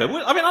toilet paper. I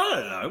mean, I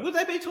don't know. Would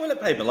they be toilet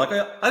paper? Like,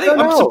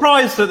 I'm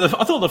surprised that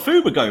I thought the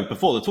food would go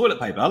before the toilet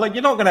paper. Like,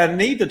 you're not going to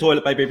need the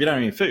toilet paper if you don't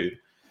have any food.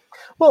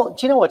 Well,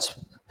 do you know what?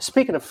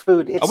 Speaking of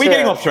food, are we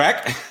getting off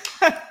track?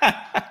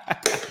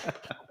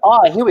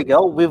 Here we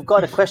go. We've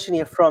got a question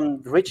here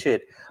from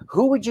Richard.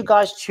 Who would you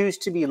guys choose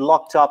to be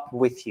locked up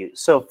with you?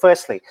 So,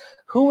 firstly,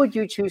 who would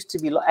you choose to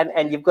be?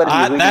 And you've got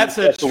to be. That's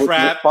a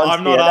trap.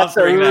 I'm not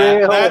answering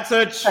that. That's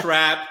a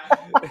trap.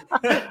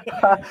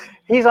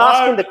 He's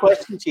asking the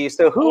question to you.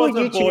 So who would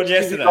you wasn't born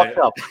choose to be yesterday. locked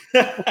up?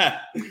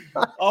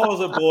 I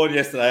wasn't born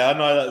yesterday. I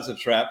know that's a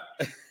trap.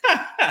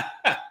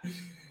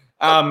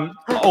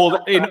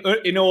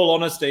 In all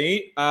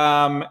honesty,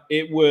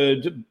 it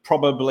would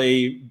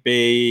probably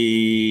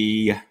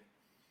be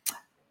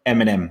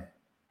Eminem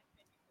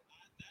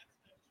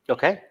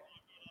Okay.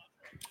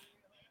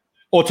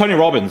 or Tony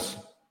Robbins.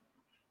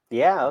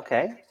 Yeah,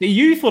 okay.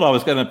 You thought I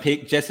was going to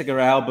pick Jessica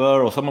Alba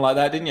or someone like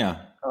that, didn't you?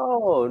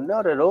 Oh,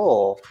 not at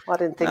all. I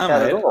didn't think No,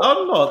 that mate, at all.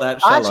 I'm not that I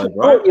shallow, actually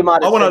bro. thought you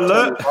might I have want to said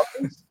learn Tony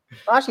Robbins.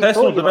 I actually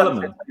personal thought you might have said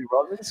development. Tony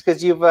Robbins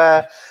because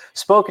you've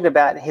spoken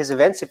about his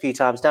events a few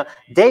times now.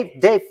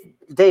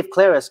 Dave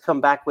Clare has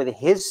come back with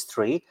his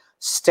 3: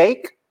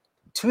 steak,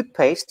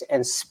 toothpaste,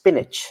 and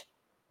spinach.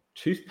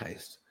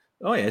 Toothpaste.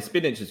 Oh yeah,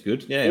 spinach is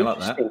good. Yeah, I like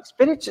that.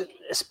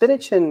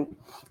 Spinach,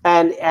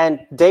 and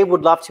Dave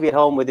would love to be at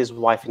home with his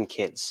wife and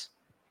kids.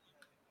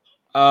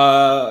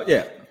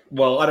 Yeah.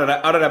 Well, I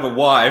don't have a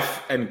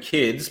wife and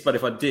kids, but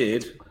if I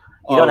did,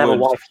 You don't have a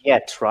wife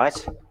yet,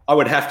 right? I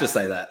would have to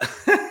say that.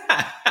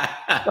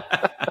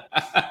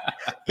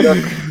 Look,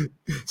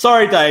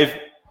 sorry, Dave.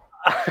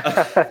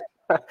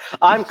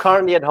 I'm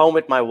currently at home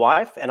with my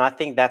wife, and I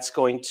think that's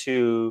going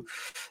to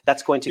Be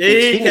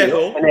continue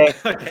careful.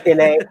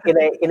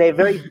 in a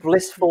very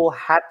blissful,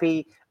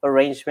 happy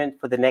arrangement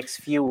for the next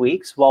few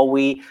weeks while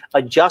we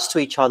adjust to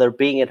each other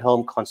being at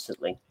home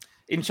constantly.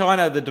 In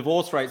China, the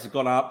divorce rates have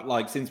gone up,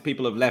 like since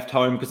people have left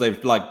home because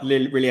they've like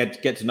really had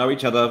to get to know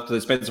each other because they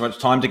spend so much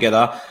time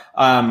together.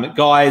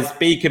 Guys,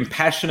 be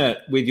compassionate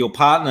with your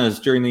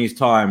partners during these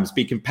times.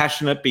 Be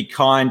compassionate, be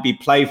kind, be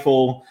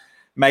playful.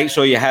 Make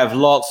sure you have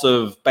lots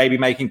of baby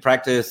making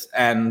practice,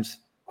 and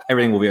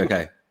everything will be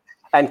okay.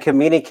 And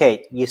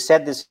communicate. You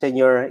said this in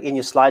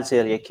your slides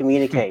earlier.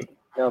 Communicate.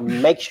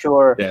 Make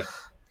sure. Yeah.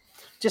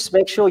 Just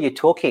make sure you're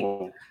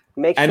talking.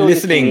 And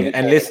listening.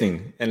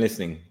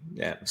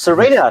 Yeah.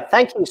 Serena,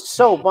 thank you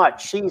so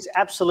much. She's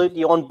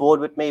absolutely on board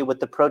with me with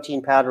the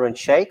protein powder and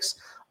shakes.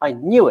 I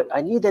knew it.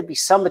 I knew there'd be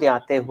somebody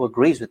out there who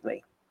agrees with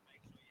me.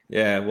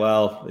 Yeah,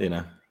 well,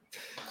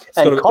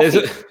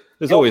 Coffee.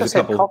 There's always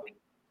a couple.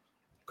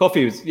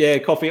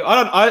 Coffee.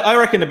 I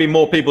reckon there'd be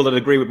more people that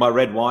agree with my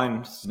red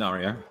wine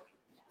scenario.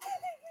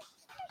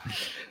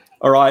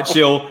 All right,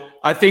 Shil.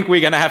 I think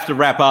we're going to have to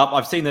wrap up.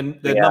 I've seen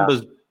the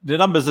numbers. The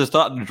numbers are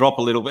starting to drop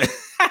a little bit.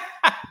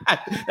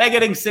 They're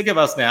getting sick of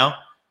us now.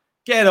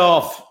 Get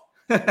off.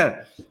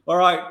 All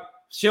right,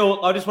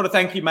 Shil, I just want to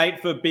thank you,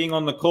 mate, for being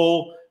on the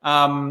call.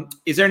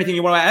 Is there anything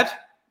you want to add?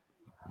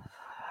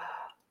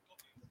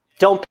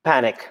 Don't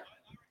panic.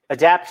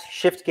 Adapt,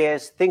 shift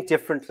gears, think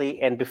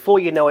differently, and before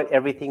you know it,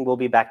 everything will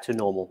be back to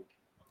normal.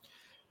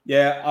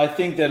 Yeah, I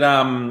think that,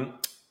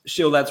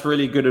 Shil, that's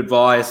really good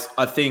advice.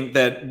 I think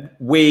that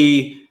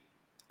we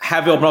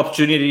have an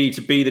opportunity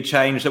to be the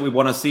change that we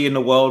want to see in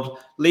the world,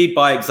 lead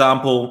by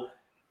example,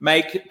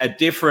 make a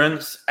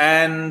difference,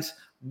 and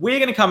we're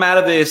going to come out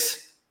of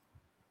this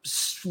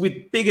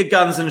with bigger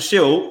guns than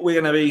Shil.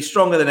 We're going to be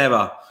stronger than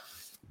ever.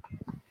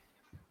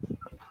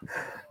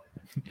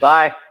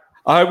 Bye.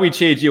 I hope we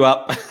cheered you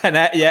up. And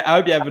I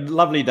hope you have a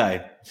lovely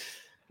day.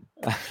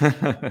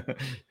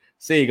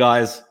 See you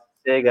guys.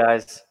 See you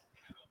guys.